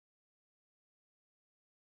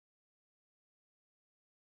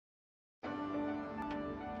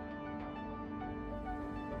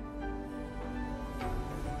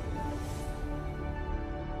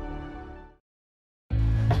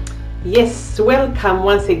Yes, welcome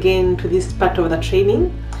once again to this part of the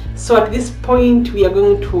training. So at this point we are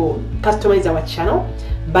going to customize our channel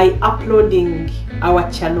by uploading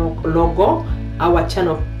our channel logo, our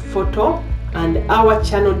channel photo, and our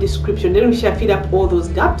channel description. Then we shall fill up all those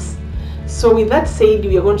gaps. So with that said,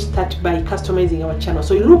 we are going to start by customizing our channel.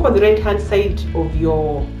 So you look on the right hand side of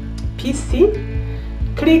your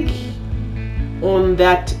PC, click on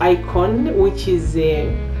that icon which is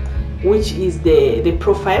the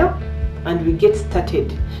profile, and we get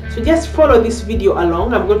started. So just follow this video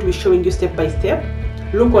along. I'm going to be showing you step by step.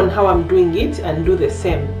 Look on how I'm doing it and do the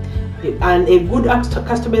same. And a good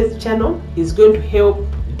customized channel is going to help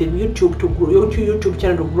the YouTube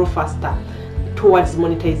channel to grow faster towards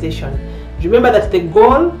monetization. Remember that the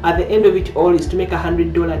goal at the end of it all is to make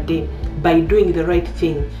 $100 a day by doing the right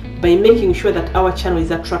thing, by making sure that our channel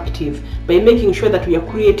is attractive, by making sure that we are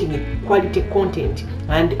creating quality content,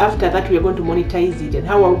 and after that we are going to monetize it. And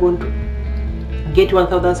how are we going to get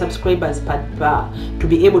 1,000 subscribers to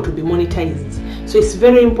be able to be monetized? So it's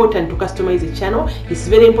very important to customize a channel. It's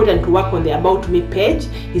very important to work on the About Me page.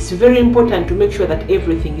 It's very important to make sure that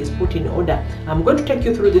everything is put in order. I'm going to take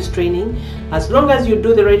you through this training. As long as you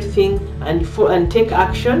do the right thing and take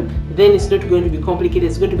action, then it's not going to be complicated.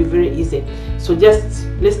 It's going to be very easy. So let's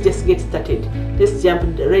just get started. Let's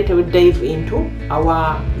jump right away, dive into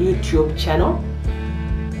our YouTube channel,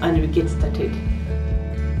 and we get started.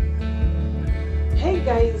 Hey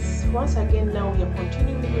guys, once again now we are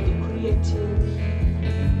continuing with the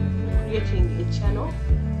creating a channel.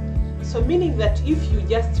 So meaning that if you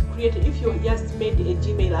just made a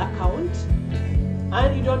Gmail account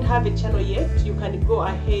and you don't have a channel yet, you can go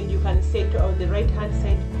ahead, you can set on the right hand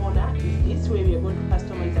side corner is this where we are going to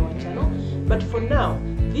customize our channel. But for now,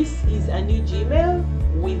 this is a new Gmail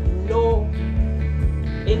with no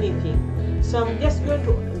anything. So I'm just going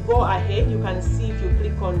to go ahead. You can see if you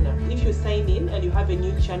click on, if you sign in and you have a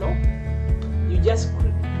new channel, you just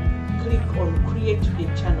click on create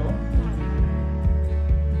a channel,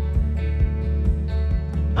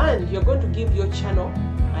 and you're going to give your channel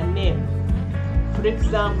a name. For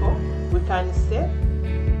example, we can say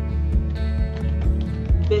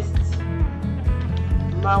Best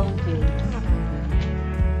Mountains.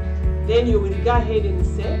 Then you will go ahead and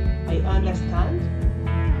say I understand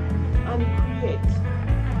and create.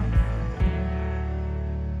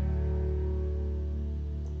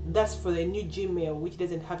 That's for the new Gmail which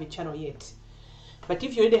doesn't have a channel yet. But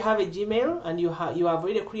if you already have a Gmail and you have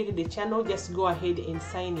already created a channel, just go ahead and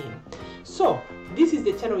sign in. So this is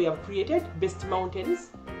the channel we have created, Best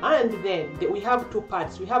Mountains, and then we have two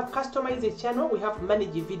parts. We have customize a channel, we have manage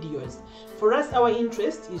videos. For us, our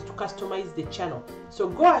interest is to customize the channel. So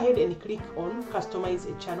go ahead and click on customize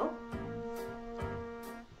a channel.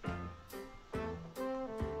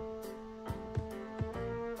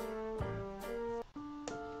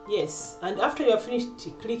 Yes, and after you have finished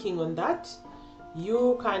clicking on that,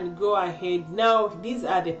 you can go ahead. Now these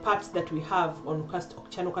are the parts that we have on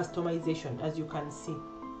channel customization, as you can see.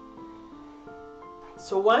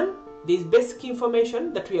 So one, there's basic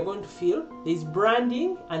information that we are going to fill, there's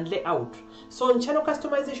branding and layout. So on channel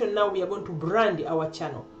customization, now we are going to brand our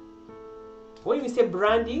channel. When we say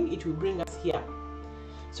branding, it will bring us here.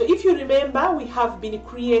 So if you remember, we have been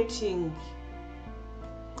creating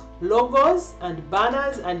logos and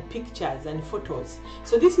banners and pictures and photos.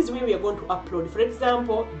 So this is where we are going to upload. For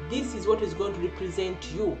example, this is what is going to represent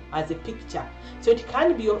you as a picture. So it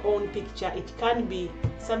can be your own picture, it can be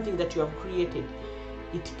something that you have created,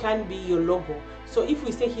 it can be your logo. So if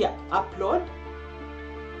we say here upload,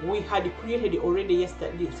 we had created already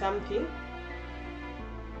yesterday something,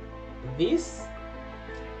 this,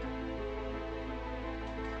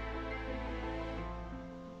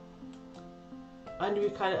 and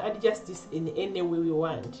we can adjust this in any way we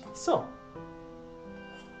want. So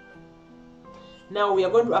now we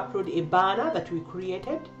are going to upload a banner that we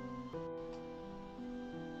created.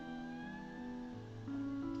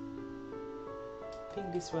 I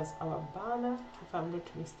think this was our banner, if I'm not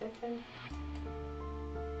mistaken.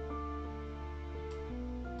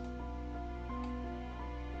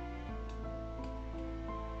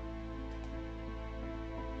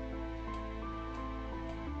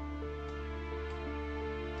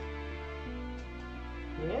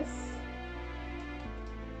 Yes.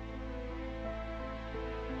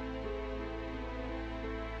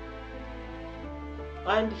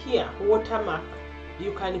 And here, watermark.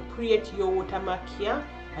 You can create your watermark here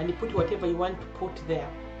and put whatever you want to put there.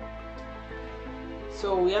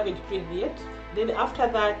 So we haven't created yet. Then after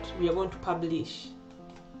that, we are going to publish.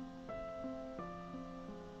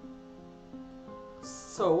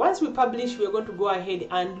 So once we publish, we're going to go ahead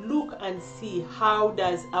and look and see how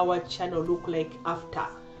does our channel look like after.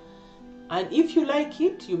 And if you like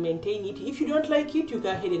it, you maintain it. If you don't like it, you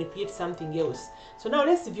go ahead and create something else. So now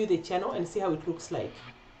let's view the channel and see how it looks like.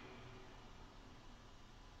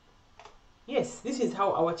 Yes, this is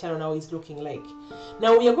how our channel now is looking like.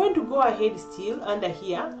 Now we are going to go ahead still under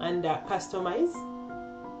here, under customize.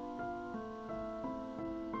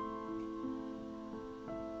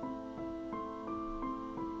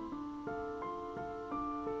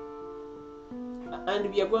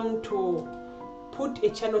 And we are going to put a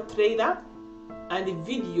channel trailer and a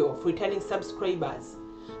video for returning subscribers.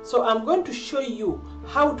 So I'm going to show you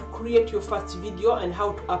how to create your first video and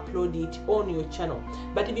how to upload it on your channel.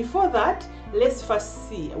 But before that, let's first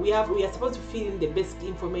see. We are supposed to fill in the basic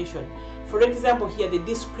information. For example, here the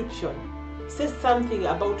description says something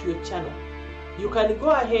about your channel. You can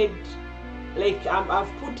go ahead, like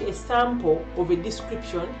I've put a sample of a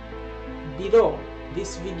description below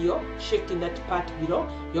this video. Check in that part below.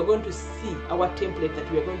 You're going to see our template that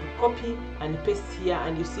we are going to copy and paste here,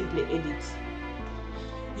 and you simply edit.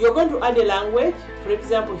 You're going to add a language. For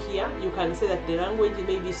example, here you can say that the language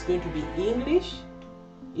maybe is going to be English,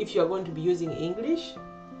 if you're going to be using English.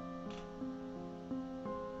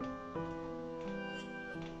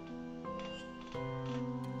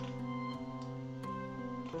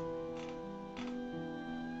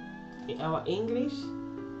 Our English.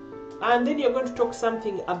 And then you're going to talk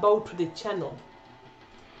something about the channel.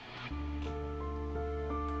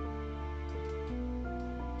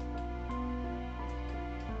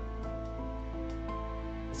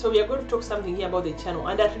 So we are going to talk something here about the channel,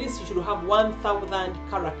 and at least you should have 1,000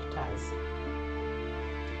 characters.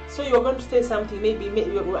 So you're going to say something, maybe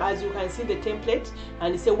as you can see the template,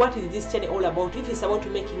 and say what is this channel all about. If it's about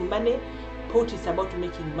making money, put it's about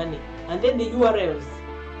making money. And then the URLs,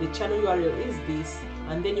 the channel URL is this,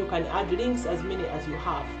 and then you can add links as many as you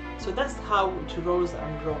have. So that's how it rolls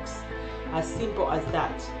and rocks, as simple as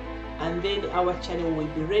that. And then our channel will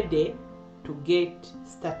be ready to get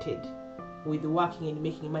started with working and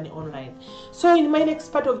making money online. So in my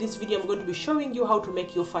next part of this video, I'm going to be showing you how to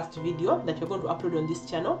make your first video that you're going to upload on this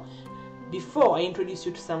channel before I introduce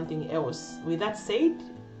you to something else. With that said,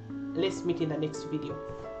 let's meet in the next video.